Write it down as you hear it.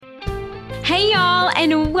Hey y'all,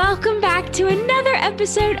 and welcome back to another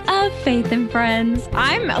episode of Faith and Friends.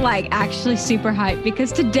 I'm actually super hyped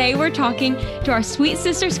because today we're talking to our sweet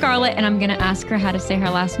sister Scarlett, and I'm going to ask her how to say her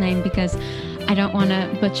last name because I don't want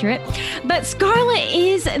to butcher it. But Scarlett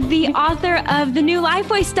is the author of the new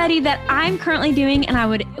Lifeway study that I'm currently doing, and I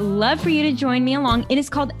would love for you to join me along. It is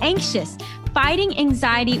called Anxious: Fighting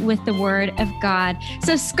Anxiety with the Word of God.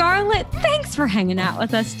 So Scarlett, thanks for hanging out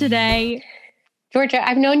with us today. Georgia,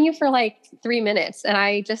 I've known you for 3 minutes and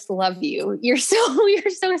I just love you. You're so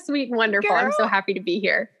sweet and wonderful. Girl, I'm so happy to be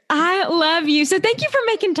here. I love you. So thank you for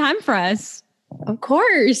making time for us. Of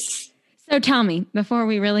course. So tell me, before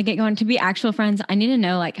we really get going, to be actual friends, I need to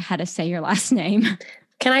know how to say your last name.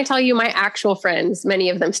 Can I tell you, my actual friends, many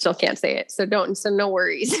of them still can't say it. So no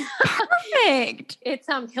worries. Perfect. It's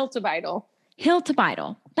Hiltebeitel.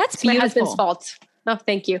 Hiltebeitel. That's it's beautiful. my husband's fault. Oh,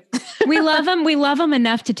 thank you. We love him. We love him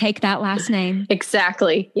enough to take that last name.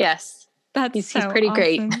 Exactly. Yes. He's pretty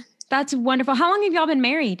awesome. Great. That's wonderful. How long have y'all been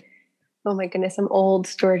married? Oh my goodness. I'm old,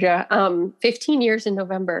 Georgia. 15 years in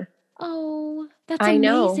November. Oh, that's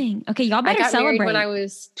amazing. Okay. Y'all better celebrate. I got married when I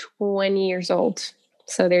was 20 years old.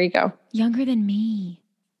 So there you go. Younger than me.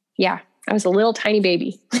 Yeah. I was a little tiny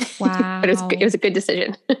baby. Wow. But it was a good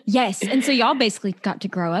decision. Yes. And so y'all basically got to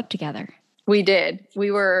grow up together. We did. We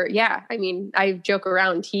were, yeah. I mean, I joke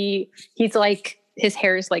around. He's his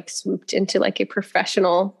hair is swooped into a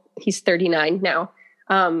professional. He's 39 now.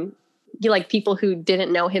 People who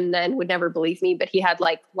didn't know him then would never believe me, but he had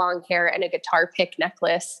long hair and a guitar pick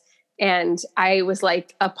necklace. And I was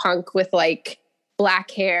a punk with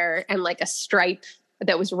black hair and a stripe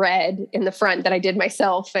that was red in the front that I did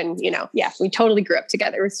myself. And, yeah, we totally grew up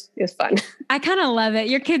together. It was fun. I kind of love it.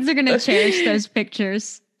 Your kids are going to cherish those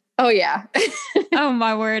pictures. Oh, yeah. Oh,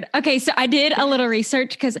 my word. Okay, so I did a little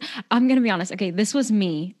research because I'm going to be honest. Okay, this was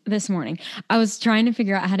me this morning. I was trying to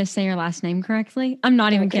figure out how to say your last name correctly. I'm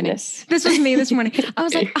not even kidding. This was me this morning. I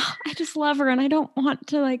was I just love her and I don't want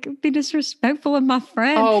to be disrespectful of my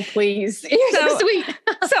friend. Oh, please. You're so sweet.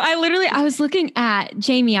 So I was looking at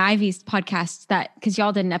Jamie Ivy's podcast because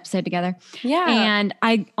y'all did an episode together. Yeah. And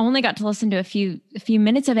I only got to listen to a few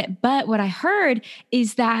minutes of it. But what I heard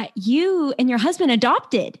is that you and your husband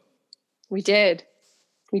adopted. We did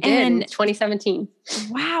in 2017.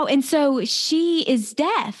 Wow. And so she is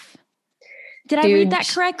deaf. Did I read that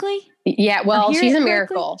correctly? Yeah. Well, she's a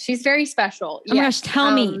miracle. She's very special. Oh my gosh.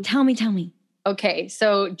 Tell me. Okay.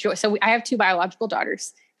 So I have two biological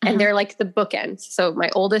daughters and they're the bookends. So my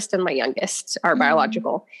oldest and my youngest are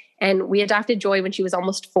biological, and we adopted Joy when she was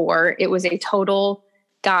almost 4. It was a total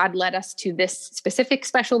God led us to this specific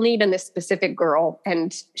special need and this specific girl.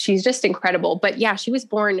 And she's just incredible. But yeah, she was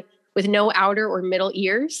born with no outer or middle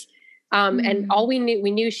ears. And all we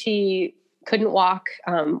knew she couldn't walk,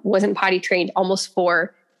 wasn't potty trained, almost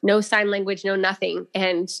 4, no sign language, no nothing.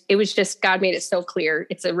 And it was just, God made it so clear.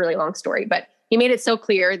 It's a really long story, but he made it so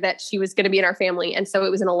clear that she was going to be in our family. And so it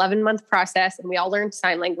was an 11-month process and we all learned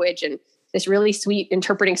sign language, and this really sweet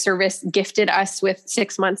interpreting service gifted us with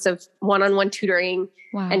 6 months of one-on-one tutoring.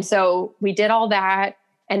 Wow. And so we did all that.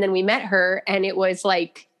 And then we met her, and it was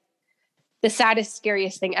the saddest,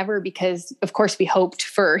 scariest thing ever, because of course we hoped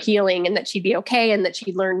for healing and that she'd be okay and that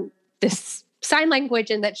she'd learn this sign language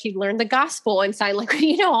and that she'd learn the gospel and sign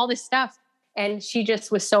language, all this stuff. And she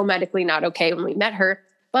just was so medically not okay when we met her.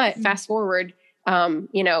 But fast forward,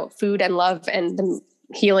 food and love and the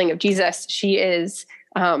healing of Jesus, she is,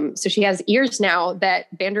 so she has ears now that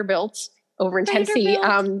Vanderbilt over in Tennessee,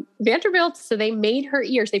 Vanderbilt. So they made her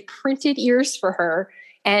ears, they printed ears for her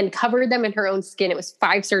and covered them in her own skin. It was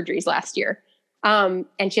 5 surgeries last year. And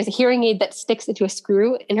she has a hearing aid that sticks into a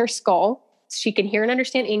screw in her skull. She can hear and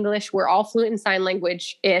understand English. We're all fluent in sign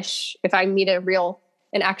language-ish. If I meet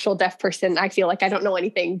an actual deaf person, I feel like I don't know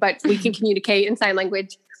anything, but we can communicate in sign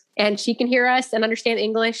language. And she can hear us and understand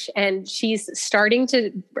English. And she's starting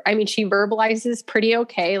to, she verbalizes pretty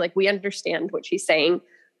okay. We understand what she's saying.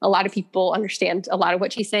 A lot of people understand a lot of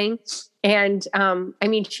what she's saying. And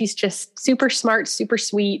she's just super smart, super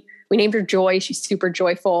sweet. We named her Joy. She's super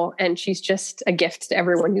joyful, and she's just a gift to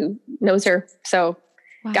everyone who knows her. So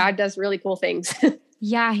wow. God does really cool things.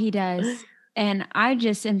 Yeah, he does. And I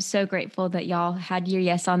just am so grateful that y'all had your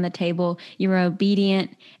yes on the table. You were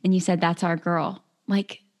obedient and you said, that's our girl.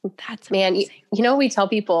 That's amazing. Man, we tell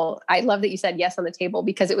people, I love that you said yes on the table,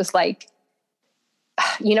 because it was how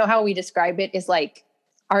we describe it is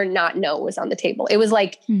our not no was on the table. It was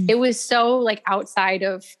it was so outside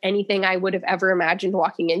of anything I would have ever imagined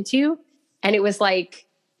walking into. And it was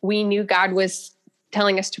we knew God was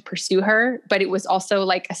telling us to pursue her, but it was also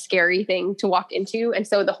a scary thing to walk into. And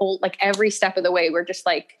so the whole, every step of the way, we're just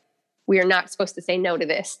we are not supposed to say no to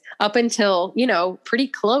this up until, pretty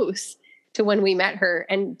close to when we met her.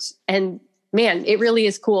 And man, it really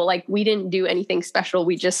is cool. Like we didn't do anything special.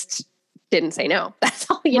 We just didn't say no. That's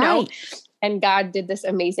all, know, and God did this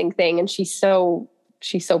amazing thing. And she's so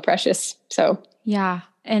precious. So yeah.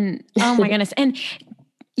 And oh my goodness. And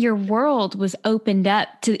your world was opened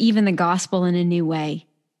up to even the gospel in a new way.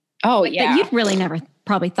 Oh yeah. That you'd really never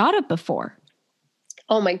probably thought of before.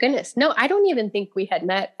 Oh my goodness. No, I don't even think we had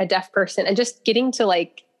met a deaf person, and just getting to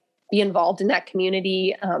like be involved in that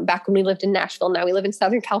community. Back when we lived in Nashville, now we live in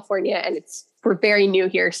Southern California, and we're very new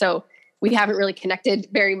here. So we haven't really connected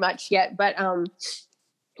very much yet, but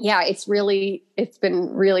yeah, it's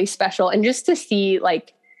been really special. And just to see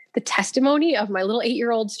like the testimony of my little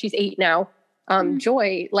 8-year-old, she's 8 now,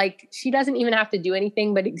 Joy, like she doesn't even have to do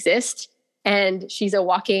anything but exist. And she's a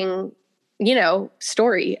walking,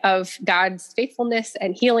 story of God's faithfulness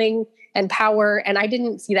and healing and power. And I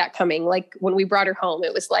didn't see that coming. Like when we brought her home,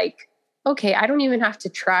 it was like, okay, I don't even have to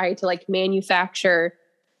try to like manufacture,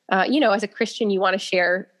 as a Christian, you want to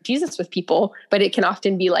share Jesus with people, but it can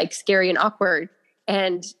often be like scary and awkward.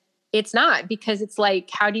 And it's not, because it's like,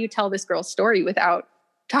 how do you tell this girl's story without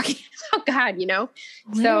talking about God,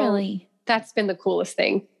 Literally. So that's been the coolest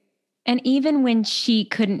thing. And even when she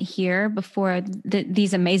couldn't hear before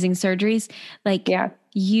these amazing surgeries, like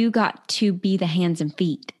you got to be the hands and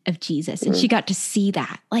feet of Jesus, and she got to see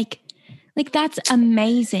that. Like that's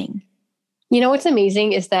amazing. What's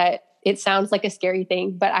amazing is that it sounds like a scary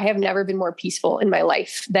thing, but I have never been more peaceful in my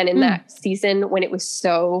life than in that season when it was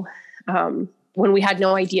so, when we had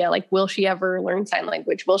no idea, like, will she ever learn sign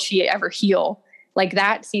language? Will she ever heal? Like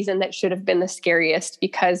that season that should have been the scariest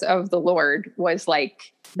because of the Lord was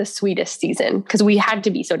like the sweetest season, because we had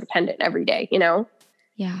to be so dependent every day,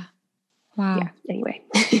 Yeah. Wow. Yeah. Anyway,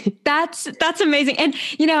 that's amazing. And,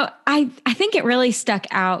 I think it really stuck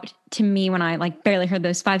out to me when I like barely heard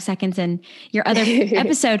those 5 seconds in your other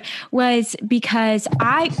episode was because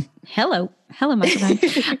hello, microphone.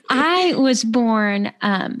 I was born,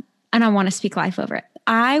 and I want to speak life over it.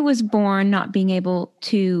 I was born not being able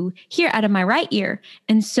to hear out of my right ear.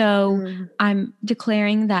 And so I'm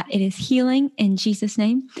declaring that it is healing in Jesus'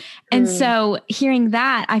 name. And so hearing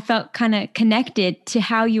that, I felt kind of connected to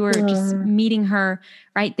how you were just meeting her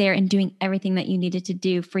right there and doing everything that you needed to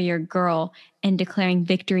do for your girl and declaring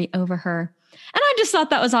victory over her. And I just thought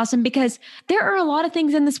that was awesome, because there are a lot of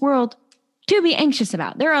things in this world to be anxious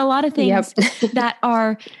about. There are a lot of things that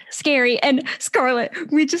are scary. And Scarlett,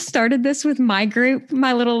 we just started this with my group,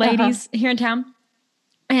 my little ladies here in town.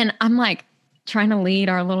 And I'm like trying to lead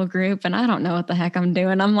our little group, and I don't know what the heck I'm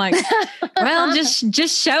doing. I'm like, well,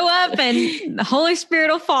 just show up and the Holy Spirit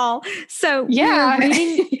will fall. So we were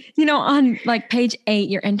reading, on like page 8,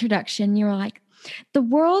 your introduction, you were like, the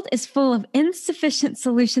world is full of insufficient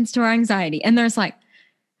solutions to our anxiety. And there's like,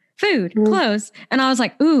 food, clothes. And I was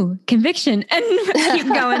like, ooh, conviction, and keep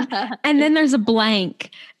going. And then there's a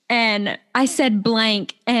blank, and I said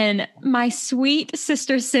blank, and my sweet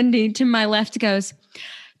sister Cindy to my left goes,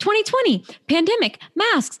 2020, pandemic,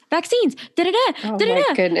 masks, vaccines, Oh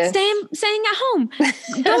my goodness. Staying at home,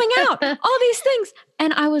 going out, all these things.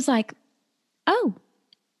 And I was like, oh,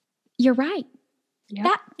 you're right.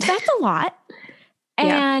 Yep. That's a lot.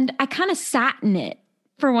 And I kind of sat in it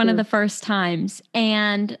for one of the first times.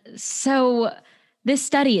 And so this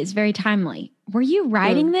study is very timely. Were you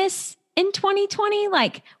writing this in 2020?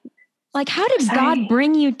 Like how did God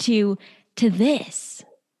bring you to this?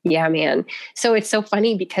 Yeah, man. So it's so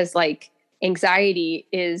funny because like anxiety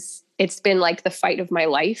it's been like the fight of my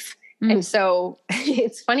life. And so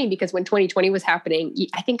it's funny because when 2020 was happening,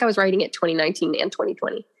 I think I was writing it 2019 and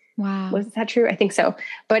 2020. Wow. Was that true? I think so.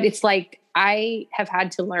 But it's like, I have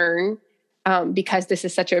had to learn, because this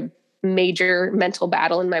is such a major mental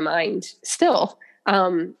battle in my mind still.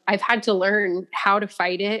 I've had to learn how to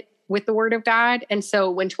fight it with the word of God. And so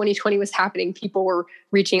when 2020 was happening, people were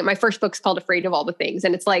reaching it. My first book's called Afraid of All the Things.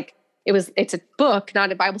 And it's like, it's a book,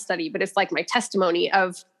 not a Bible study, but it's like my testimony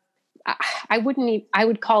of, I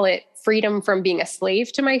would call it freedom from being a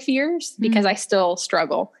slave to my fears, because I still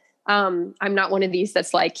struggle. I'm not one of these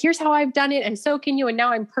that's like, here's how I've done it, and so can you, and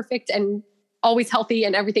now I'm perfect and always healthy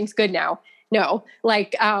and everything's good now. No,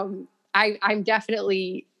 like, I'm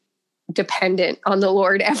definitely dependent on the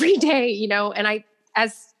Lord every day, and I,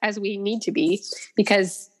 as we need to be,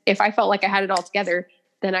 because if I felt like I had it all together,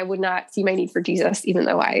 then I would not see my need for Jesus, even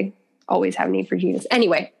though I always have need for Jesus.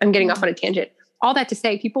 Anyway, I'm getting off on a tangent. All that to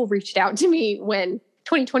say, people reached out to me when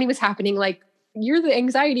 2020 was happening, like, you're the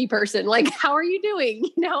anxiety person. Like, how are you doing?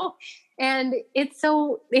 And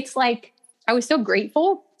it's like, I was so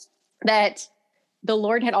grateful that the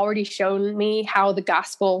Lord had already shown me how the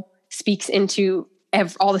gospel speaks into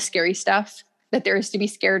all the scary stuff that there is to be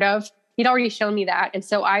scared of. He'd already shown me that. And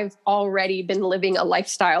so I've already been living a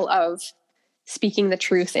lifestyle of speaking the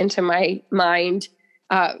truth into my mind,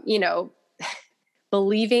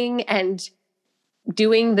 believing and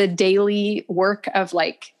doing the daily work of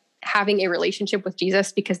like having a relationship with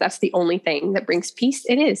Jesus, because that's the only thing that brings peace.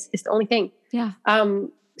 It's the only thing. Yeah.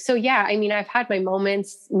 So yeah, I mean, I've had my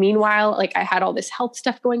moments. Meanwhile, like I had all this health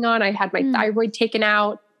stuff going on. I had my thyroid taken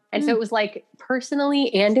out. And so it was like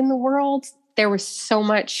personally and in the world, there was so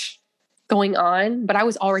much going on, but I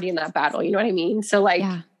was already in that battle. You know what I mean? So like,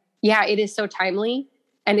 yeah, it is so timely.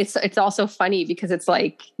 And it's also funny because it's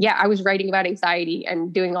like, yeah, I was writing about anxiety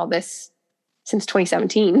and doing all this since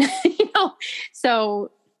 2017,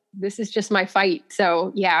 so this is just my fight.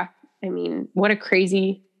 So yeah, I mean, what a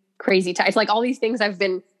crazy time. It's like all these things I've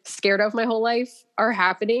been scared of my whole life are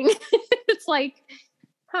happening. It's like,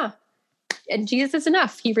 and Jesus is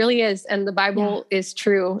enough. He really is. And the Bible is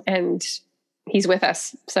true and he's with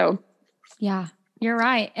us. So yeah, you're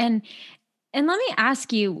right. And let me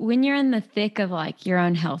ask you, when you're in the thick of like your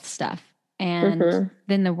own health stuff and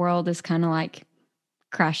then the world is kind of like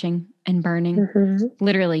crashing and burning,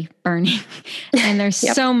 literally burning, and there's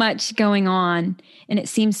so much going on and it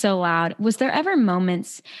seems so loud. Was there ever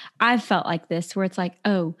moments, I've felt like this, where it's like,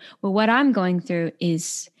 oh, well, what I'm going through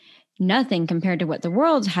is nothing compared to what the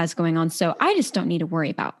world has going on. So I just don't need to worry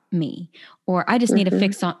about me, or I just need to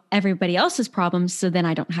fix on everybody else's problems so then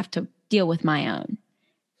I don't have to deal with my own.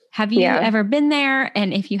 Have you ever been there?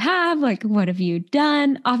 And if you have, like, what have you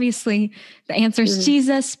done? Obviously the answer is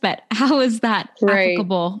Jesus, but how is that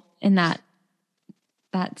applicable in that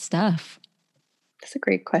stuff? That's a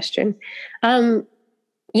great question.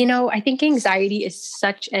 I think anxiety is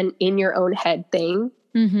such an in your own head thing.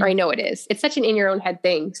 Or I know it is. It's such an in your own head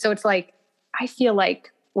thing. So it's like, I feel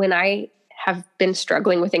like when I have been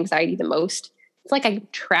struggling with anxiety the most, it's like I'm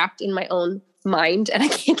trapped in my own mind and I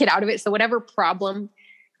can't get out of it. So whatever problem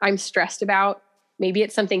I'm stressed about, maybe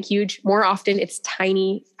it's something huge. More often it's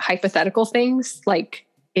tiny hypothetical things. Like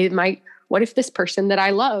what if this person that I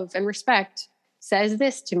love and respect says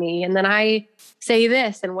this to me and then I say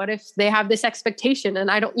this, and what if they have this expectation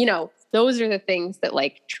and I don't, those are the things that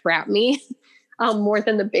like trap me. More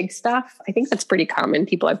than the big stuff. I think that's pretty common,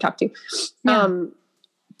 people I've talked to. Yeah.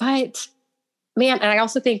 But man, and I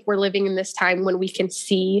also think we're living in this time when we can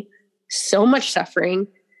see so much suffering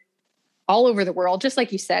all over the world. Just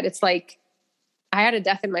like you said, it's like, I had a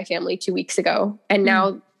death in my family 2 weeks ago, and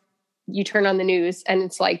now you turn on the news and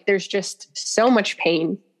it's like, there's just so much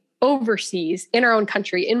pain overseas, in our own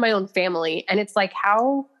country, in my own family. And it's like,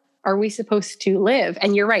 how are we supposed to live?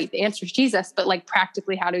 And you're right. The answer is Jesus, but like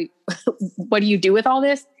practically what do you do with all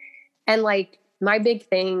this? And like my big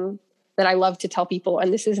thing that I love to tell people,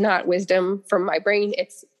 and this is not wisdom from my brain,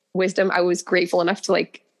 it's wisdom. I was grateful enough to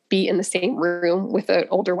like be in the same room with an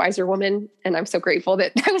older, wiser woman. And I'm so grateful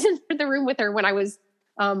that I was in the room with her when I was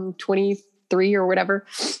 23 or whatever.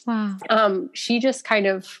 Wow. She just kind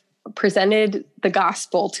of presented the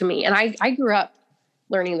gospel to me. And I grew up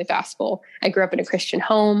learning the gospel. I grew up in a Christian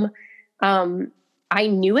home. I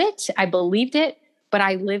knew it, I believed it, but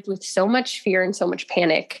I lived with so much fear and so much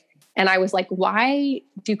panic. And I was like, why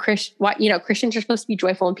do Christians are supposed to be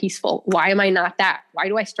joyful and peaceful. Why am I not that? Why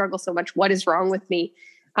do I struggle so much? What is wrong with me?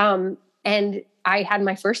 And I had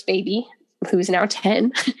my first baby, who's now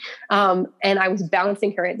 10. And I was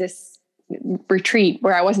balancing her at this retreat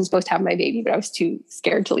where I wasn't supposed to have my baby, but I was too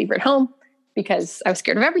scared to leave her at home because I was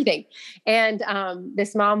scared of everything. And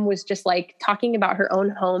this mom was just like talking about her own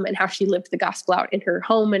home and how she lived the gospel out in her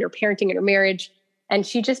home and her parenting and her marriage. And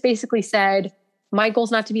she just basically said, my goal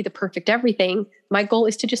is not to be the perfect everything. My goal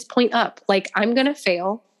is to just point up. Like, I'm going to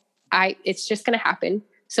fail. It's just going to happen.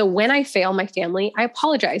 So when I fail my family, I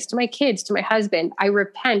apologize to my kids, to my husband. I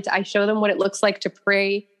repent. I show them what it looks like to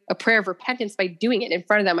pray a prayer of repentance by doing it in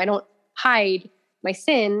front of them. I don't hide my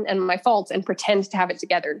sin and my faults and pretend to have it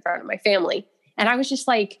together in front of my family. And I was just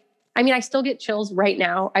like, I mean, I still get chills right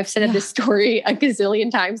now. I've said this story a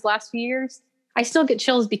gazillion times last few years. I still get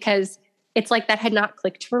chills because it's like that had not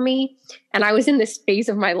clicked for me. And I was in this phase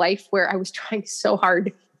of my life where I was trying so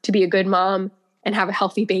hard to be a good mom and have a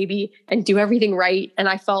healthy baby and do everything right. And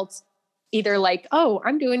I felt either like, oh,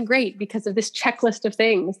 I'm doing great because of this checklist of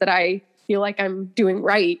things that I feel like I'm doing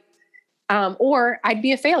right. Or I'd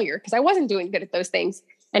be a failure because I wasn't doing good at those things.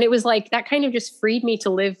 And it was like, that kind of just freed me to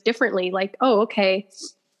live differently. Like, oh, okay,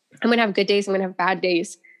 I'm going to have good days. I'm going to have bad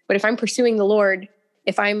days. But if I'm pursuing the Lord,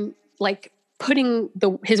 if I'm like putting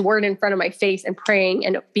his word in front of my face and praying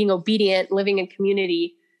and being obedient, living in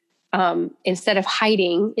community, instead of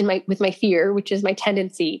hiding with my fear, which is my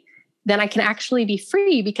tendency, then I can actually be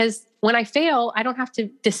free, because when I fail, I don't have to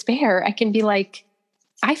despair. I can be like,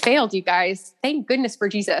 I failed, you guys. Thank goodness for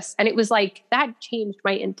Jesus. And it was like, that changed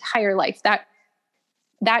my entire life. That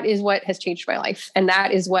is what has changed my life. And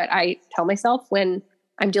that is what I tell myself when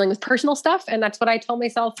I'm dealing with personal stuff. And that's what I tell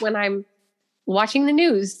myself when I'm watching the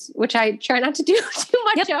news, which I try not to do too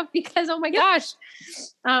much of, because, oh my gosh.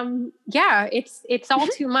 Yeah, it's all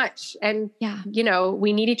too much. And, you know,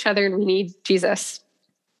 we need each other and we need Jesus.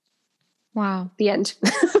 Wow. The end.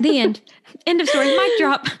 The end. End of story. Mic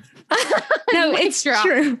drop. No, it's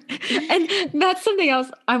true. And that's something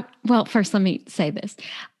else. Well, first, let me say this.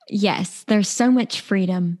 Yes, there's so much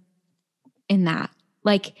freedom in that.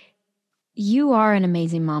 Like, you are an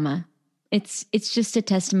amazing mama. It's just a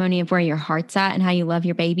testimony of where your heart's at and how you love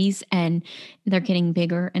your babies, and they're getting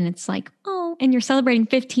bigger, and it's like, oh, and you're celebrating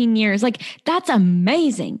 15 years. Like, that's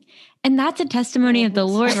amazing. And that's a testimony of the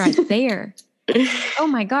Lord right there. Oh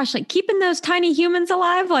my gosh. Like, keeping those tiny humans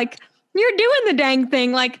alive, like, you're doing the dang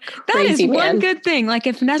thing. Like, that Crazy, is one good thing. Like,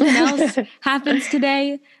 if nothing else happens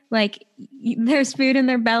today, like, there's food in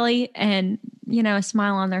their belly and, you know, a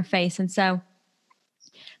smile on their face. And so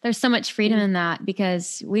there's so much freedom in that,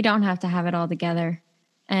 because we don't have to have it all together.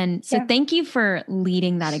 And so thank you for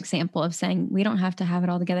leading that example of saying we don't have to have it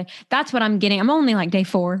all together. That's what I'm getting. I'm only like day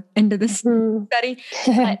 4 into this study,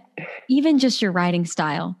 but even just your writing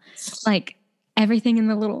style, like everything in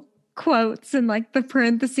the little quotes and like the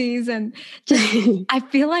parentheses, and just, I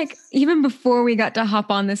feel like even before we got to hop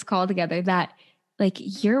on this call together, that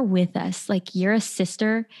like, you're with us, like, you're a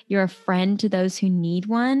sister, you're a friend to those who need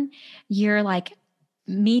one. You're like,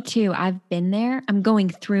 me too. I've been there. I'm going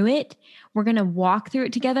through it. We're going to walk through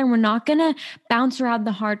it together. We're not going to bounce around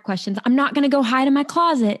the hard questions. I'm not going to go hide in my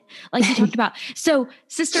closet like you talked about. So,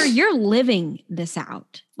 sister, you're living this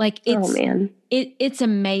out. Like, it's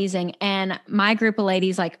amazing. And my group of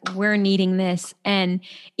ladies, like, we're needing this. And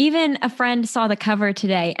even a friend saw the cover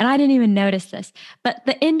today, and I didn't even notice this, but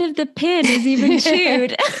the end of the pin is even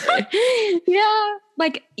chewed. Yeah.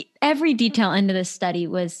 Like, every detail into this study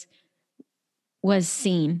was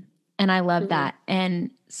seen. And I love that. And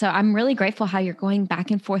so I'm really grateful how you're going back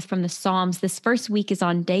and forth from the Psalms. This first week is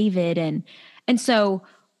on David. And so,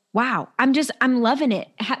 wow, I'm loving it.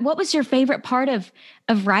 What was your favorite part of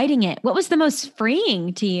writing it? What was the most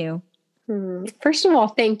freeing to you? First of all,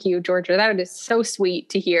 thank you, Georgia. That is so sweet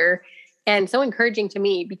to hear and so encouraging to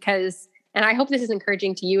me, because, and I hope this is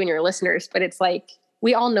encouraging to you and your listeners, but it's like,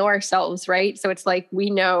 we all know ourselves, right? So it's like, we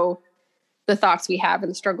know the thoughts we have and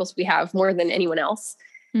the struggles we have more than anyone else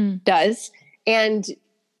does. And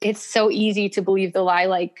it's so easy to believe the lie,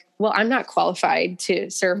 like, well, I'm not qualified to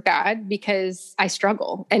serve God because I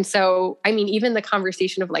struggle. And so, I mean, even the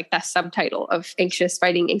conversation of like that subtitle of anxious,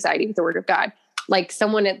 fighting anxiety with the word of God, like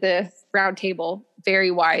someone at the round table,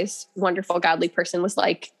 very wise, wonderful, godly person was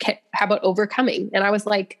like, how about overcoming? And I was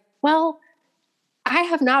like, well, I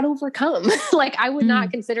have not overcome. Like, I would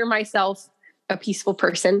not consider myself a peaceful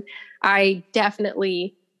person. I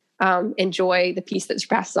definitely enjoy the peace that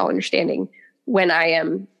surpasses all understanding when I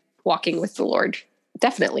am walking with the Lord.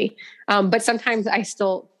 Definitely. But sometimes I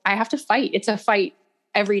have to fight. It's a fight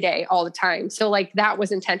every day, all the time. So like, that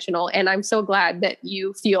was intentional. And I'm so glad that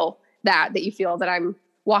you feel that you feel that I'm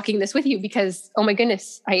walking this with you, because, oh my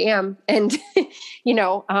goodness, I am. And, you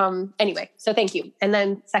know, anyway, so thank you. And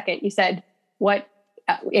then second, you said, what,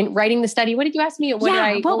 in writing the study, what did you ask me?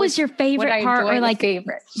 What was your favorite part, or like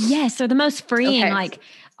favorite? Yes. Or the most freeing, like,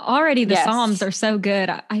 already the Psalms are so good.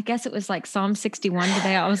 I guess it was like Psalm 61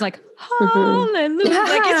 today. I was like, hallelujah.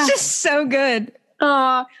 Like, it's just so good.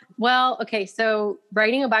 Well, okay. So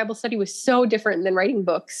writing a Bible study was so different than writing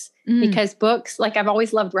books, because books, like, I've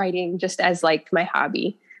always loved writing just as like my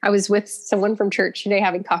hobby. I was with someone from church today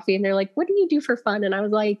having coffee, and they're like, what do you do for fun? And I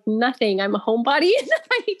was like, nothing. I'm a homebody.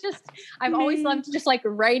 I've always loved just like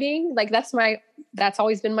writing. Like, that's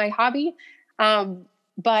always been my hobby.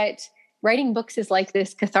 But writing books is like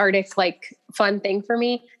this cathartic, like, fun thing for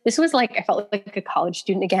me. This was like, I felt like a college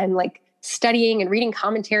student again, like studying and reading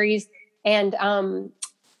commentaries. And,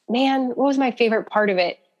 man, what was my favorite part of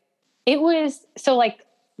it? It was, so like,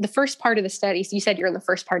 the first part of the study, so you said you're in the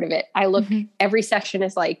first part of it. I look, every section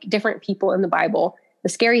is like different people in the Bible, the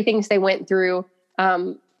scary things they went through,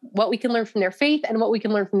 what we can learn from their faith and what we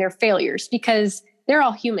can learn from their failures, because they're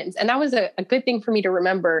all humans. And that was a good thing for me to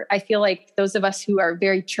remember. I feel like those of us who are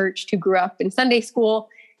very churched, who grew up in Sunday school,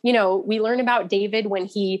 you know, we learn about David when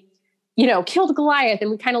he, you know, killed Goliath, and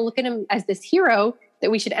we kind of look at him as this hero that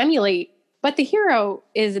we should emulate. But the hero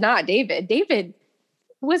is not David. David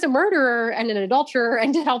was a murderer and an adulterer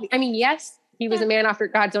and did all, I mean, yes, he was a man after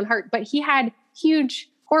God's own heart, but he had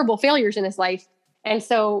huge, horrible failures in his life. And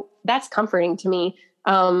so that's comforting to me.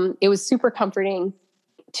 It was super comforting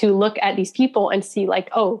to look at these people and see like,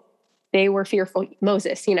 oh, they were fearful.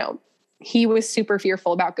 Moses, he was super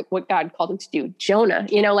fearful about what God called him to do. Jonah,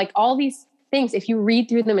 like all these things, if you read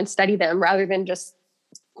through them and study them rather than just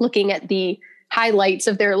looking at the highlights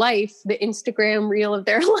of their life, the Instagram reel of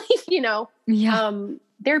their life,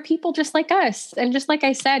 they're people just like us. And just like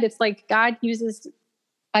I said, it's like God uses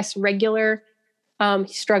us regular,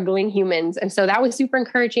 struggling humans. And so that was super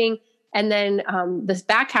encouraging. And then this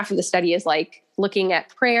back half of the study is like looking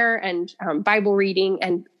at prayer and Bible reading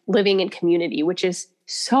and living in community, which is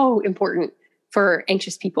so important for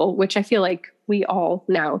anxious people, which I feel like we all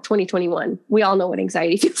now, 2021, we all know what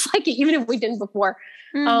anxiety feels like, even if we didn't before.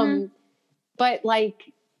 Mm-hmm. But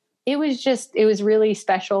like, it was really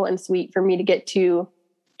special and sweet for me to get to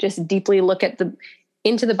just deeply look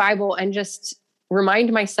into the Bible and just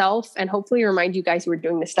remind myself and hopefully remind you guys who are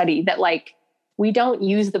doing the study that like, we don't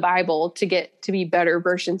use the Bible to get to be better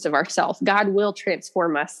versions of ourselves. God will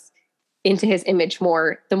transform us into his image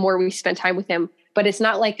more, the more we spend time with him. But it's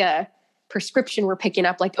not like a prescription we're picking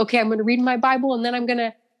up, like, okay, I'm going to read my Bible and then I'm going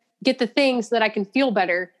to get the things so that I can feel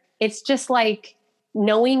better. It's just like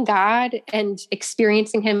knowing God and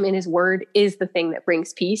experiencing him in his word is the thing that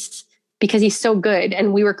brings peace because he's so good.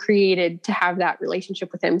 And we were created to have that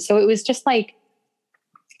relationship with him. So it was just like,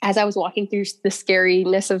 as I was walking through the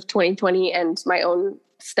scariness of 2020 and my own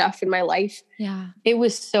stuff in my life, it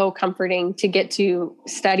was so comforting to get to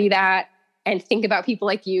study that and think about people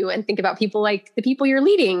like you and think about people like the people you're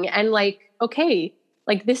leading and like, okay,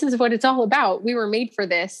 like this is what it's all about. We were made for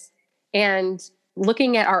this. And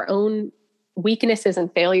looking at our own weaknesses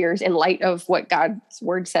and failures in light of what God's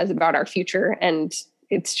word says about our future. And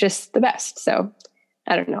it's just the best. So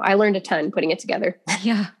I don't know. I learned a ton putting it together.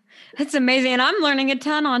 Yeah. That's amazing. And I'm learning a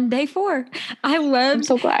ton on day 4. I'm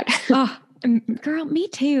so glad. Oh, girl, me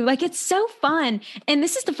too. Like, it's so fun. And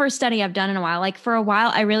this is the first study I've done in a while. Like for a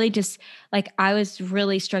while, I really just I was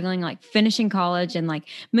really struggling, like finishing college and like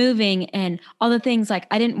moving and all the things. Like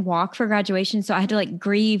I didn't walk for graduation. So I had to like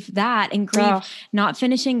grieve that and grieve not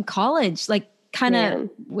finishing college, like kind of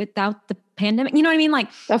without the pandemic. You know what I mean? Like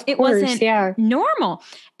it wasn't normal.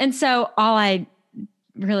 And so all I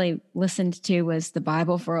really listened to was the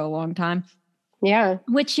Bible for a long time. Yeah.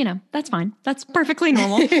 Which, that's fine. That's perfectly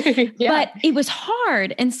normal. But it was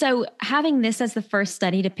hard. And so having this as the first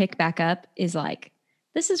study to pick back up is like,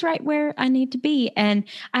 this is right where I need to be. And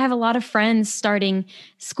I have a lot of friends starting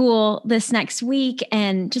school this next week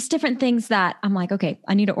and just different things that I'm like, okay,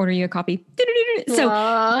 I need to order you a copy.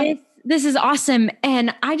 So this is awesome.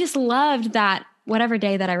 And I just loved that whatever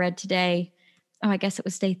day that I read today, I guess it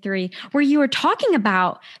was day 3, where you were talking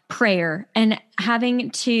about prayer and having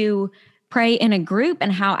to pray in a group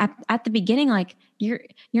and how at the beginning, like you're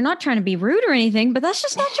not trying to be rude or anything, but that's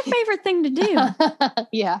just not your favorite thing to do.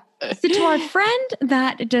 Yeah. So to our friend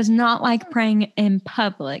that does not like praying in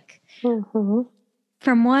public,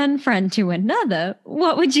 from one friend to another,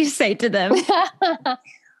 what would you say to them?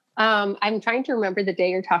 I'm trying to remember the day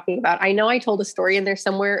you're talking about. I know I told a story in there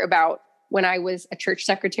somewhere about when I was a church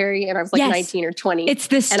secretary and I was like 19 or 20. It's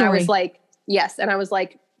this story. And I was like, yes. And I was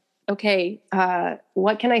like, okay,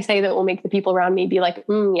 what can I say that will make the people around me be like,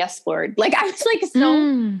 yes, Lord. Like I was like so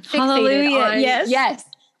fixated hallelujah, on, yes.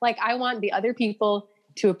 Like I want the other people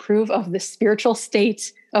to approve of the spiritual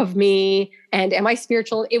state of me. And am I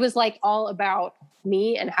spiritual? It was like all about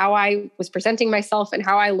me and how I was presenting myself and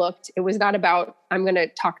how I looked. It was not about, I'm going to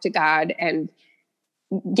talk to God and,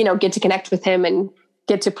 get to connect with him and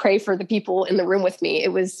get to pray for the people in the room with me.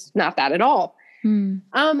 It was not that at all.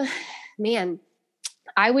 Man,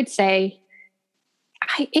 I would say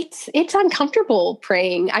it's uncomfortable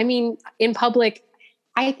praying. I mean, in public,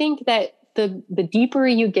 I think that the deeper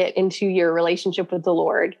you get into your relationship with the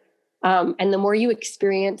Lord, and the more you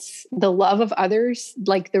experience the love of others,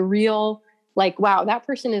 like the real, like, wow, that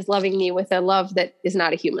person is loving me with a love that is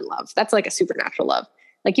not a human love. That's like a supernatural love.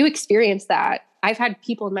 Like you experience that. I've had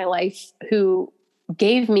people in my life who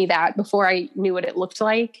gave me that before I knew what it looked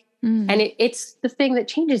like. And it's the thing that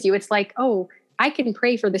changes you. It's like, oh, I can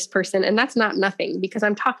pray for this person. And that's not nothing because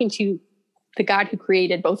I'm talking to the God who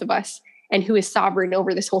created both of us and who is sovereign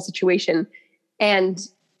over this whole situation. And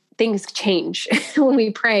things change when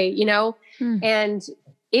we pray, and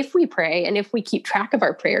if we pray and if we keep track of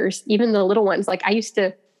our prayers, even the little ones, like I used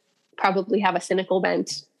to probably have a cynical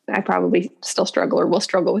bent. I probably still struggle or will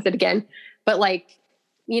struggle with it again. But like,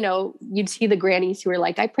 you'd see the grannies who were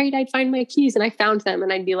like, I prayed I'd find my keys and I found them.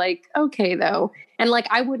 And I'd be like, okay, though. And like,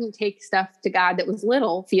 I wouldn't take stuff to God that was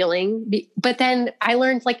little feeling. But then I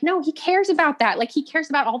learned like, no, he cares about that. Like he cares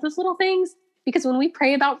about all those little things. because when we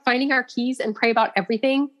pray about finding our keys and pray about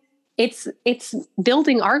everything, it's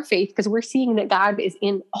building our faith because we're seeing that God is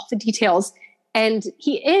in all the details, and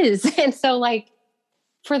he is. And so like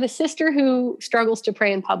for the sister who struggles to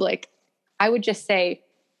pray in public, I would just say,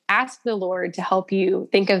 ask the Lord to help you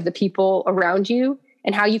think of the people around you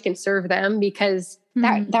and how you can serve them, because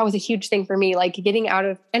that was a huge thing for me, like getting out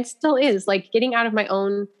of, and still is, like getting out of my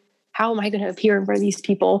own, how am I going to appear in front of these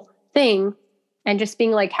people thing, and just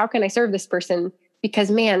being like, how can I serve this person? Because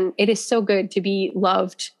man, it is so good to be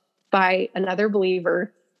loved by another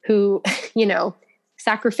believer who, you know,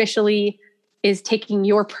 sacrificially is taking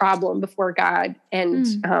your problem before God and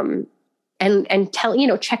tell, you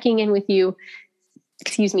know, checking in with you,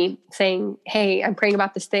 saying, hey, I'm praying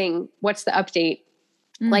about this thing. What's the update?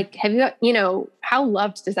 Like, have you know, how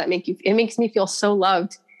loved does that make you? It makes me feel so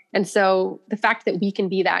loved. And so the fact that we can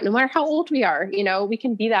be that, no matter how old we are, you know, we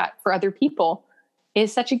can be that for other people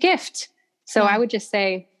is such a gift. So I would just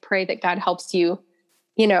say, pray that God helps you,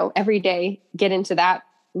 you know, every day get into that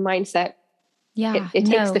mindset. Yeah. It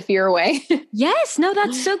takes the fear away. Yes. No,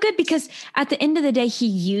 that's so good, because at the end of the day, he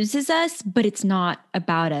uses us, but it's not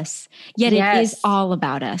about us. Yet it is all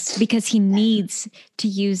about us, because he needs to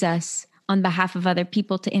use us on behalf of other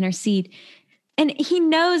people to intercede. And he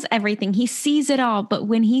knows everything. He sees it all. But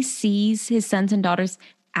when he sees his sons and daughters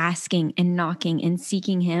asking and knocking and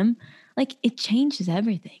seeking him, like, it changes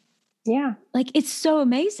everything. Yeah. Like, it's so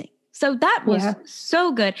amazing. So that was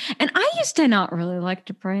so good. And I used to not really like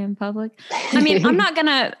to pray in public. I mean, I'm not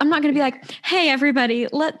gonna be like, hey, everybody,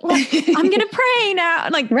 I'm gonna pray now.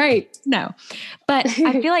 Like, right. No. But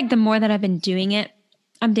I feel like the more that I've been doing it,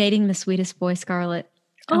 I'm dating the sweetest boy, Scarlett.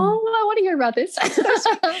 I want to hear about this. I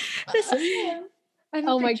have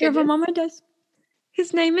a picture of him on my desk.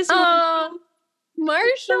 His name is Marshall.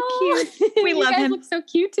 So cute. We love him. You guys look so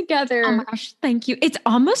cute together. Oh my gosh, thank you. It's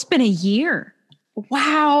almost been a year.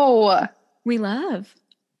 Wow. We love.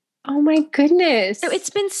 Oh my goodness. So it's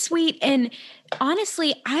been sweet. And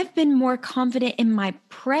honestly, I've been more confident in my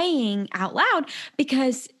praying out loud,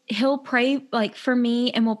 because he'll pray like for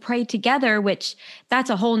me and we'll pray together, which that's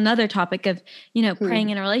a whole nother topic of, you know, praying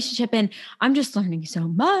in a relationship. And I'm just learning so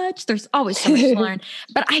much. There's always so much to learn.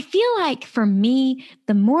 But I feel like for me,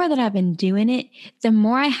 the more that I've been doing it, the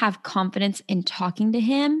more I have confidence in talking to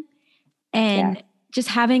him and just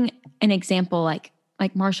having an example like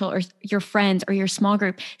Marshall or your friends or your small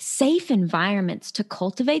group, safe environments to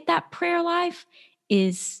cultivate that prayer life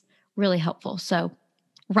is really helpful. So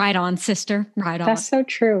right on, sister, right on. That's so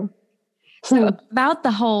true. So about the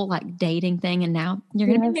whole like dating thing, and now you're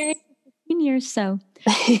going to be married for 15 years. So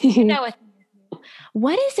you know,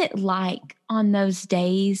 what is it like on those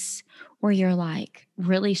days where you're like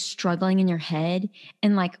really struggling in your head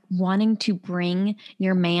and like wanting to bring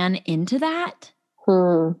your man into that?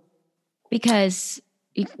 Because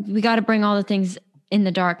we got to bring all the things in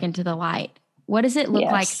the dark into the light. What does it look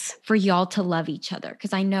like for y'all to love each other?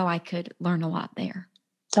 Because I know I could learn a lot there.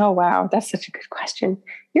 Oh, wow. That's such a good question.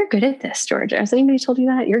 You're good at this, Georgia. Has anybody told you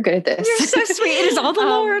that? You're good at this. You're so sweet. It is all the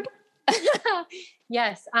Lord.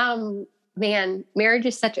 Yes. Man, marriage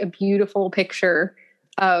is such a beautiful picture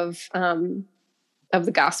of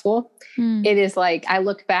the gospel. It is like, I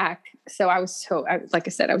look back. So like I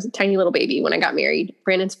said, I was a tiny little baby when I got married.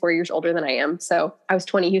 Brandon's 4 years older than I am. So I was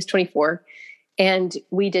 20, he was 24. And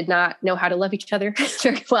we did not know how to love each other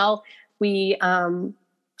very well.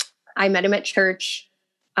 I met him at church.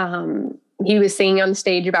 He was singing on the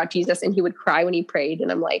stage about Jesus and he would cry when he prayed.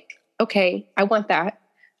 And I'm like, okay, I want that.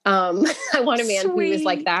 I want a man who is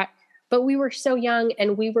like that. But we were so young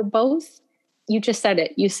and we were both, you just said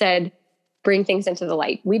it. You said, bring things into the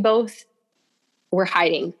light. We both were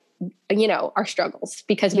hiding, you know, our struggles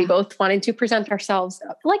because we both wanted to present ourselves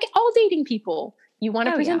like all dating people. You want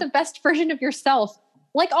to present the best version of yourself,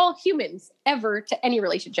 like all humans ever, to any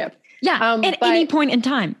relationship. Yeah. At any point in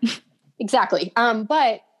time. Exactly.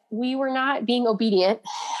 But we were not being obedient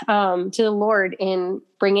to the Lord in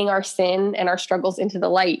bringing our sin and our struggles into the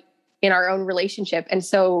light in our own relationship. And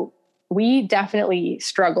so we definitely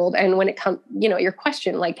struggled. And when it comes, you know, your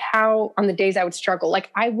question, like how on the days I would struggle,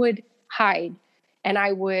 like I would hide and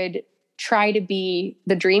I would try to be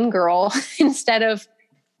the dream girl instead of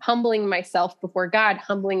humbling myself before God,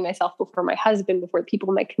 humbling myself before my husband, before the people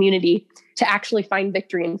in my community to actually find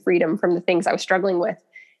victory and freedom from the things I was struggling with.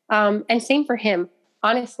 And same for him.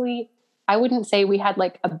 Honestly, I wouldn't say we had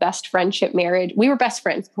like a best friendship marriage. We were best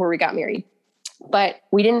friends before we got married, but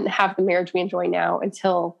we didn't have the marriage we enjoy now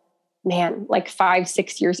until, man, like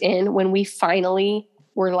 5-6 years in, when we finally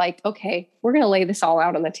were like, okay, we're going to lay this all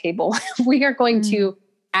out on the table. We are going to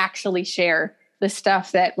actually share the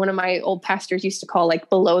stuff that one of my old pastors used to call like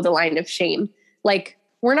below the line of shame. Like,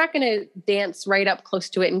 we're not going to dance right up close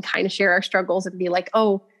to it and kind of share our struggles and be like,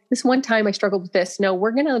 oh, this one time I struggled with this. No,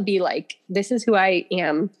 we're going to be like, this is who I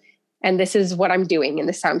am. And this is what I'm doing. And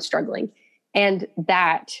this is how I'm struggling. And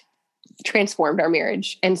that transformed our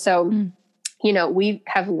marriage. And so, you know, we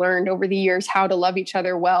have learned over the years how to love each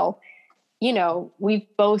other well. You know, we've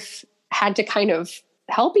both had to kind of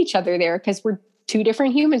help each other there because we're two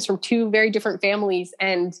different humans from two very different families.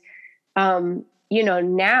 And, you know,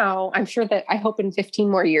 now I'm sure that I hope in 15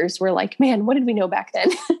 more years, we're like, man, what did we know back then?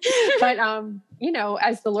 But, you know,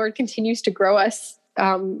 as the Lord continues to grow us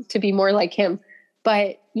to be more like him.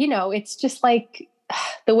 But, you know, it's just like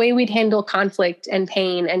the way we'd handle conflict and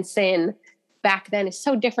pain and sin back then is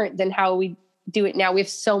so different than how we do it now. We have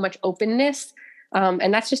so much openness.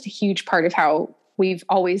 And that's just a huge part of how we've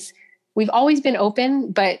always been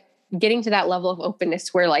open, but getting to that level of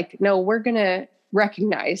openness where like, no, we're going to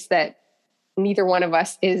recognize that neither one of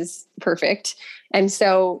us is perfect. And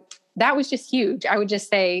so that was just huge. I would just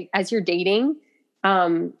say as you're dating,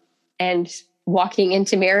 and walking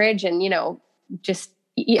into marriage and, you know, just,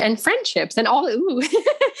 and friendships and all, ooh,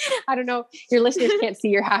 I don't know. Your listeners can't see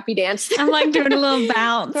your happy dance. I'm like doing a little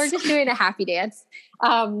bounce. So we're just doing a happy dance.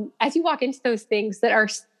 As you walk into those things that are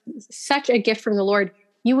such a gift from the Lord,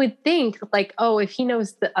 you would think like, oh, if he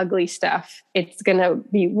knows the ugly stuff, it's going to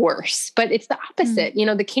be worse, but it's the opposite. You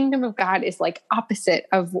know, the kingdom of God is like opposite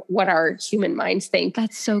of what our human minds think.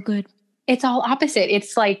 That's so good. It's all opposite.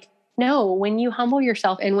 It's like, no, when you humble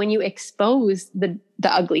yourself and when you expose the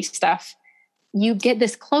ugly stuff, you get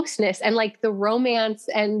this closeness and like the romance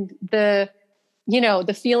and the, you know,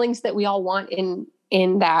 the feelings that we all want in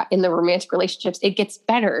the romantic relationships. It gets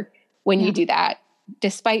better when you do that.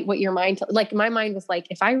 Despite what your mind, like my mind was like,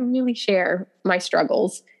 if I really share my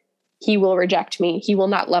struggles, he will reject me. He will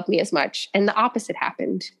not love me as much. And the opposite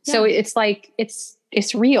happened. Yeah. So it's like, it's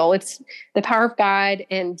real. It's the power of God.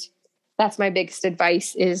 And that's my biggest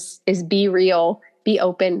advice is be real, be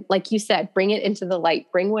open. Like you said, bring it into the light,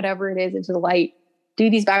 bring whatever it is into the light, do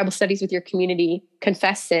these Bible studies with your community,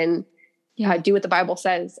 confess sin, do what the Bible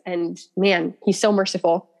says. And man, he's so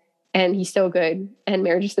merciful. And he's so good and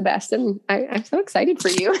marriage is the best. And I'm so excited for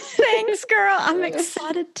you. Thanks, girl. I'm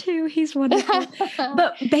excited too. He's wonderful.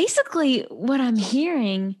 But basically what I'm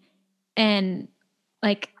hearing and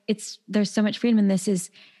like, there's so much freedom in this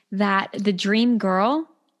is that the dream girl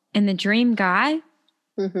and the dream guy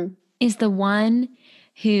is the one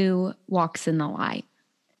who walks in the light.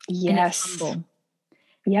 Yes. Humble.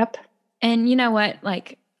 Yep. And you know what?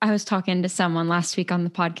 Like, I was talking to someone last week on the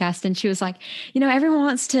podcast and she was like, you know, everyone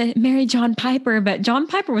wants to marry John Piper, but John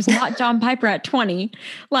Piper was not John Piper at 20.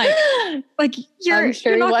 Like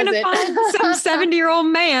you're not going to find some 70-year-old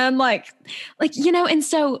man like, you know, and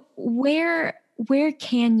so where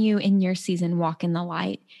can you in your season walk in the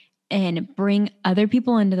light and bring other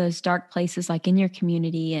people into those dark places, like in your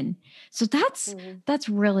community? And so that's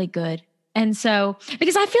really good. And so,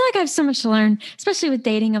 because I feel like I have so much to learn, especially with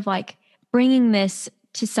dating, of like bringing this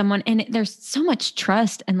to someone, and there's so much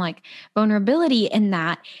trust and like vulnerability in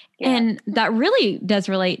that. Yeah. And that really does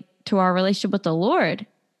relate to our relationship with the Lord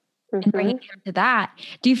and bringing him to that.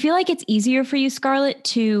 Do you feel like it's easier for you, Scarlett,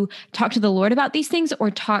 to talk to the Lord about these things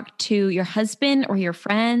or talk to your husband or your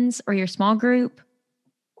friends or your small group?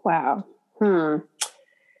 Wow.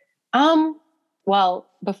 Well,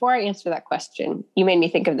 before I answer that question, you made me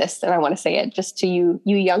think of this and I want to say it just to you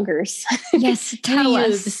youngers. Yes. Tell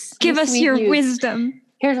us, give us your wisdom.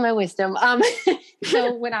 Here's my wisdom.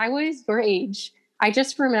 So when I was your age, I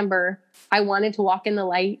just remember I wanted to walk in the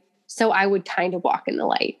light. So I would kind of walk in the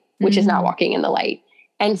light, which is not walking in the light.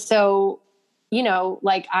 And so, you know,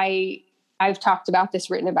 like I've talked about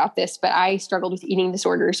this, written about this, but I struggled with eating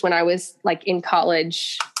disorders when I was like in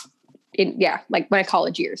college, like my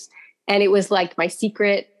college years. And it was like my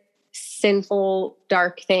secret, sinful,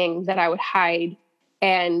 dark thing that I would hide.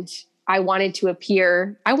 And I wanted to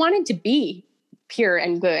be pure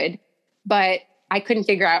and good, but I couldn't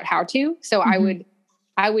figure out how to. So I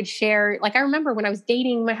would share, like, I remember when I was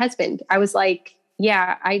dating my husband, I was like,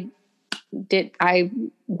 yeah, I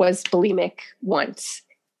was bulimic once,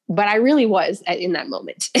 but I really was in that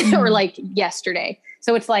moment or like yesterday.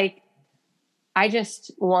 So it's like, I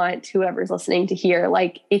just want whoever's listening to hear,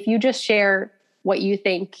 like, if you just share what you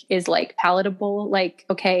think is like palatable, like,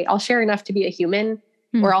 okay, I'll share enough to be a human,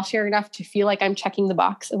 or I'll share enough to feel like I'm checking the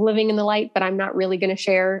box of living in the light, but I'm not really going to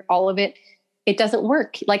share all of it. It doesn't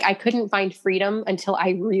work. Like, I couldn't find freedom until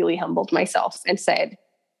I really humbled myself and said,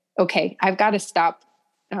 okay, I've got to stop,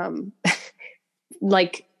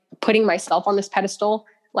 like putting myself on this pedestal.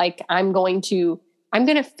 Like, I'm going to I'm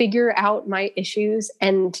going to figure out my issues.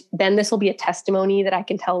 And then this will be a testimony that I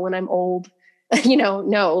can tell when I'm old.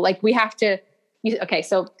 No, like we have to, okay.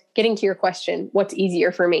 So getting to your question, what's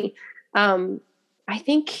easier for me? I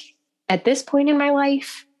think at this point in my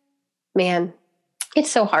life, man,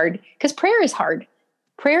 it's so hard because prayer is hard.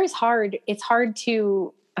 Prayer is hard. It's hard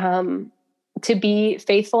to be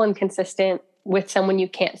faithful and consistent with someone you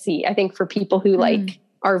can't see. I think for people who like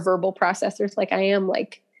are verbal processors, like I am,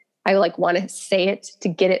 like I like want to say it to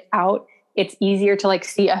get it out. It's easier to like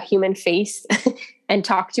see a human face and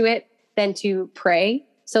talk to it than to pray.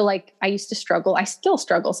 So like I used to struggle. I still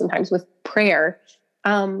struggle sometimes with prayer.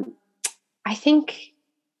 I think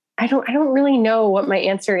I don't really know what my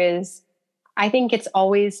answer is. I think it's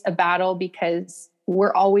always a battle because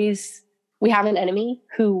we have an enemy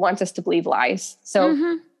who wants us to believe lies.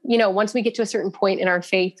 So, once we get to a certain point in our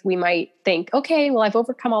faith, we might think, okay, well, I've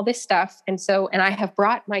overcome all this stuff. And I have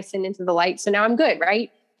brought my sin into the light. So now I'm good.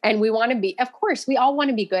 Right. And we want to be, of course, we all want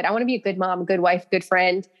to be good. I want to be a good mom, a good wife, good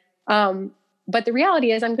friend. But the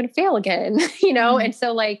reality is I'm going to fail again, And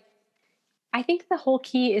so like, I think the whole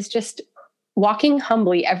key is just walking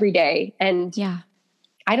humbly every day. And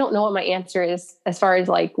I don't know what my answer is as far as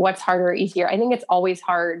like what's harder or easier. I think it's always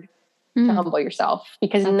hard to humble yourself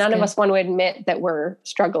because none of us want to admit that we're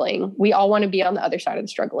struggling. We all want to be on the other side of the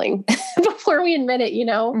struggling before we admit it,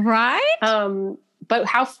 Right. But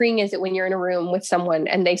how freeing is it when you're in a room with someone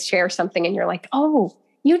and they share something and you're like, oh,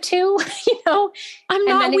 you too, I'm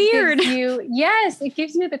not weird. It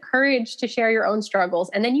gives you the courage to share your own struggles.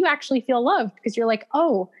 And then you actually feel loved because you're like,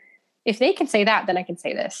 oh, if they can say that, then I can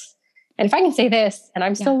say this. And if I can say this and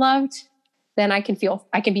I'm still loved, then I can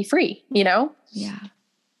be free, Yeah.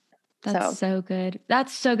 That's so good.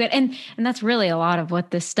 That's so good. And that's really a lot of what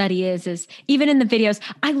this study is even in the videos.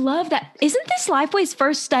 I love that. Isn't this Lifeway's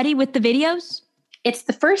first study with the videos? It's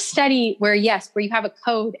the first study where you have a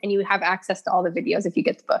code and you have access to all the videos if you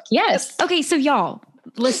get the book. Yes. Okay. So y'all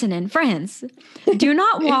listening, friends, do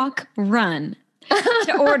not walk, run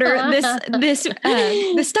to order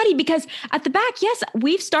this study because at the back, yes,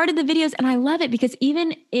 we've started the videos and I love it because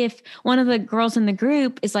even if one of the girls in the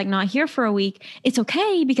group is like not here for a week, it's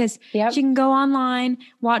okay because she can go online,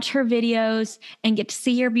 watch her videos and get to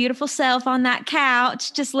see your beautiful self on that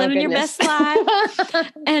couch, just living your best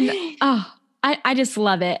life. And I just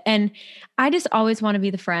love it. And I just always want to be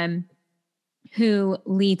the friend who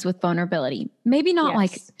leads with vulnerability. Maybe not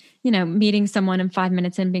like, meeting someone in 5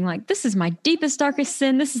 minutes and being like, this is my deepest, darkest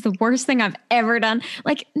sin. This is the worst thing I've ever done.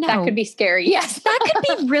 Like, no. That could be scary. Yes. That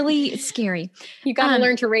could be really scary. You got to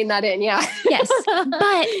learn to rein that in. Yeah. Yes.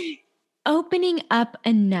 But opening up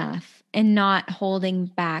enough and not holding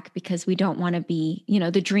back because we don't want to be,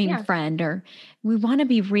 the dream friend or we want to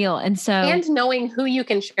be real. And knowing who you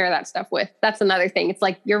can share that stuff with. That's another thing. It's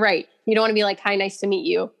like, you're right. You don't want to be like, hi, nice to meet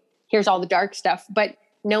you. Here's all the dark stuff. But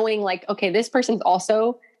knowing like, okay, this person's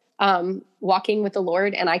also walking with the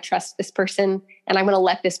Lord and I trust this person and I'm going to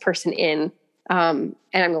let this person in. And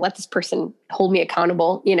I'm going to let this person hold me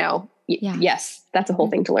accountable, Yes, that's a whole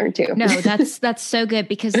thing to learn too. No, that's so good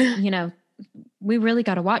because, we really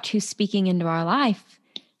got to watch who's speaking into our life.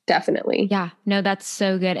 Definitely. Yeah, no, that's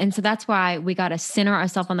so good. And so that's why we got to center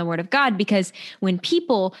ourselves on the word of God, because when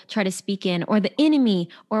people try to speak in or the enemy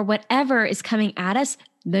or whatever is coming at us,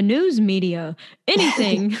 the news media,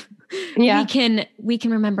 anything, we can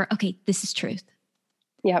remember, okay, this is truth.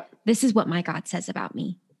 Yep. This is what my God says about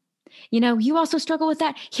me. You also struggle with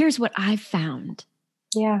that. Here's what I've found.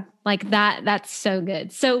 Yeah. Like that's so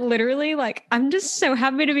good. So literally, like, I'm just so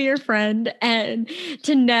happy to be your friend and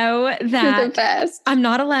to know that you're the best. I'm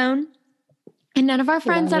not alone and none of our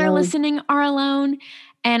friends that are listening are alone.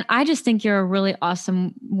 And I just think you're a really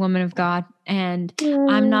awesome woman of God. And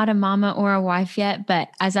I'm not a mama or a wife yet, but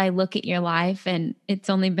as I look at your life, and it's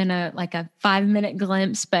only been a 5-minute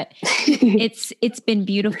glimpse, but it's been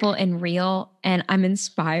beautiful and real, and I'm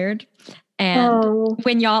inspired. And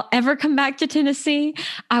when y'all ever come back to Tennessee,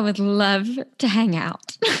 I would love to hang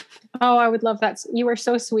out. Oh, I would love that. You are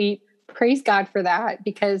so sweet. Praise God for that,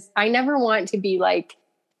 because I never want to be like,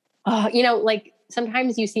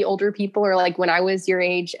 sometimes you see older people, or like when I was your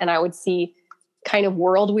age and I would see kind of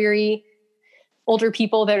world weary older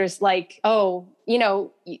people that is like, you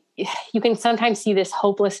can sometimes see this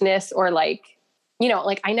hopelessness or I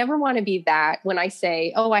never want to be that when I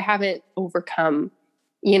say, I haven't overcome,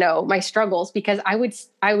 my struggles, because I would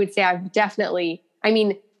say I've definitely,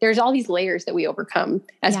 there's all these layers that we overcome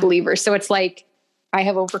as believers. So it's like, I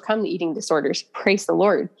have overcome the eating disorders. Praise the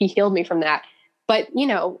Lord. He healed me from that. But,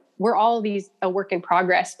 we're all a work in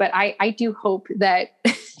progress, but I do hope that,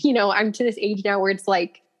 I'm to this age now where it's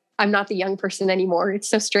like, I'm not the young person anymore. It's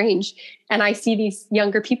so strange. And I see these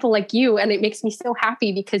younger people like you, and it makes me so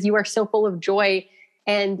happy because you are so full of joy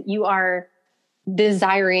and you are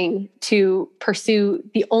desiring to pursue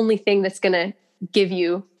the only thing that's going to give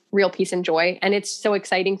you real peace and joy. And it's so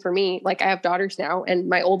exciting for me. Like I have daughters now, and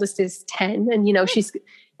my oldest is 10, and she's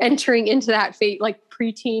entering into that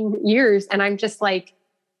preteen years. And I'm just like,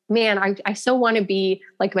 man, I so want to be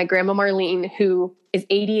like my grandma Marlene, who is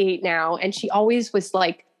 88 now. And she always was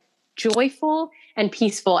like joyful and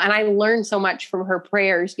peaceful. And I learned so much from her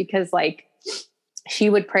prayers because like she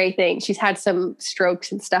would pray things. She's had some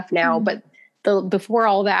strokes and stuff now, but before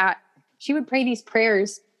all that, she would pray these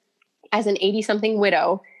prayers as an 80-something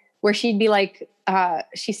widow, where she'd be like,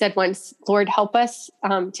 she said once, Lord, help us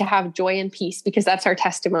to have joy and peace, because that's our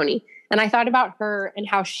testimony. And I thought about her and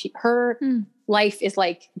how her life is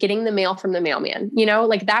like getting the mail from the mailman,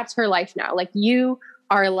 like that's her life now. Like you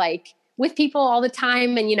are like with people all the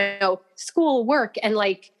time, and, school, work, and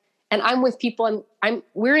I'm with people, and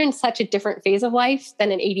we're in such a different phase of life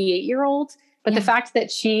than an 88-year-old. But the fact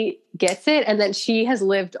that she gets it, and that she has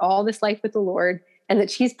lived all this life with the Lord, and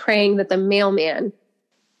that she's praying that the mailman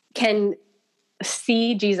can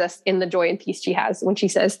see Jesus in the joy and peace she has when she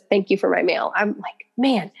says, thank you for my mail. I'm like,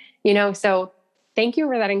 man, so thank you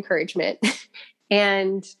for that encouragement.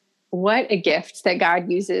 And what a gift that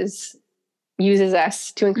God uses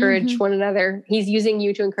us to encourage one another. He's using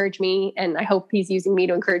you to encourage me, and I hope he's using me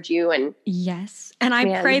to encourage you. And yes. And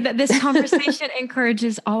I pray that this conversation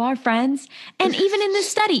encourages all our friends. And even in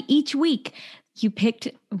this study, each week you picked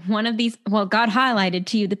one of these, God highlighted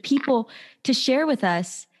to you the people to share with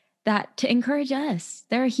us, that to encourage us.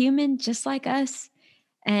 They're human just like us.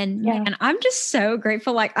 And man, I'm just so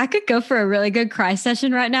grateful. Like I could go for a really good cry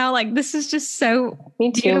session right now. Like this is just so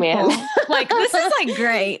me too, beautiful. Man. Like this is like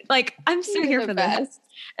great. Like I'm so here for this.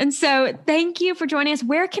 And so thank you for joining us.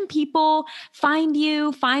 Where can people find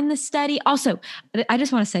you, find the study? Also, I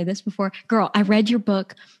just want to say this before, girl, I read your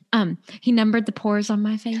book. He numbered the pores on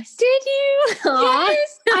my face. Did you?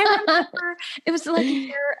 Yes. I remember it was like a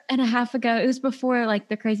year and a half ago. It was before like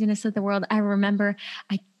the craziness of the world. I remember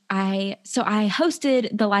I hosted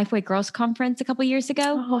the Lifeway Girls Conference a couple years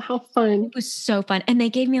ago. Oh, how fun. It was so fun. And they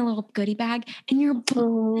gave me a little goodie bag and your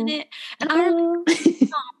book in it. And I remember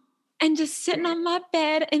and just sitting on my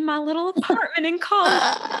bed in my little apartment in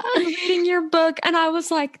college and reading your book. And I was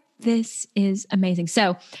like, this is amazing.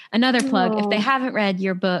 So another plug, if they haven't read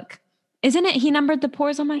your book, isn't it He Numbered the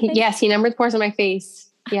Pores on My Face? Yes, He Numbered the Pores on My Face.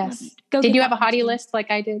 Yes. Did you have a hottie list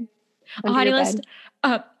like I did? A hottie list?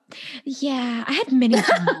 Yeah, I had many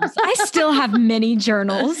journals. I still have many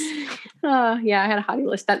journals. Yeah, I had a hottie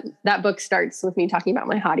list. That book starts with me talking about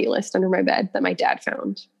my hottie list under my bed that my dad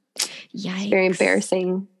found. Yikes. It's very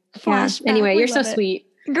embarrassing. Flashback. Yeah. Anyway, you're so sweet.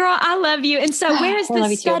 Girl, I love you. And so where's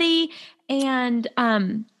the study and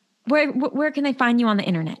where can they find you on the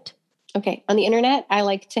internet? Okay. On the internet, I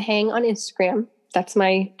like to hang on Instagram. That's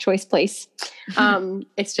my choice place.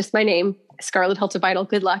 It's just my name, Scarlett Hilta Beidel.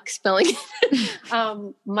 Good luck spelling.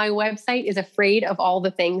 My website is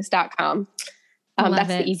afraidofallthethings.com. That's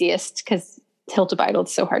the easiest because Hilta Beidel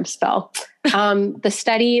is so hard to spell. The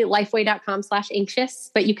study,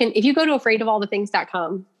 lifeway.com/anxious. But you can, if you go to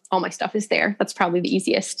afraidofallthethings.com, all my stuff is there. That's probably the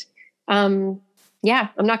easiest. Yeah,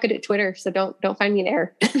 I'm not good at Twitter, so don't find me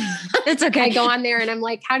there. It's okay. I go on there and I'm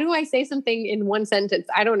like, how do I say something in one sentence?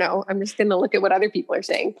 I don't know. I'm just going to look at what other people are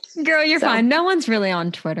saying. Girl, you're fine. No one's really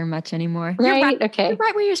on Twitter much anymore. Right? Okay. You're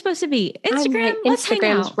right where you're supposed to be. Instagram, let's hang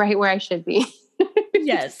Instagram's out. right where I should be.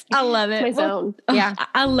 Yes, I love it. It's my zone. Yeah.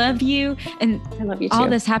 I love you. And I love you too. All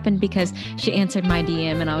this happened because she answered my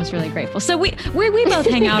DM and I was really grateful. So we both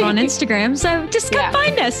hang out on Instagram. So just come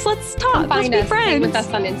find us. Let's talk. Let's be friends. Hang with us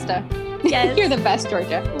on Insta. Yes. You're the best,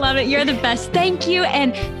 Georgia. Love it. You're the best. Thank you.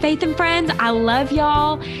 And Faith and Friends, I love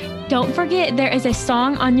y'all. Don't forget, there is a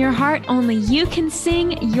song on your heart only you can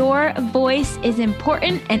sing. Your voice is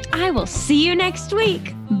important. And I will see you next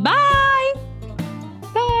week. Bye.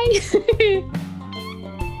 Bye.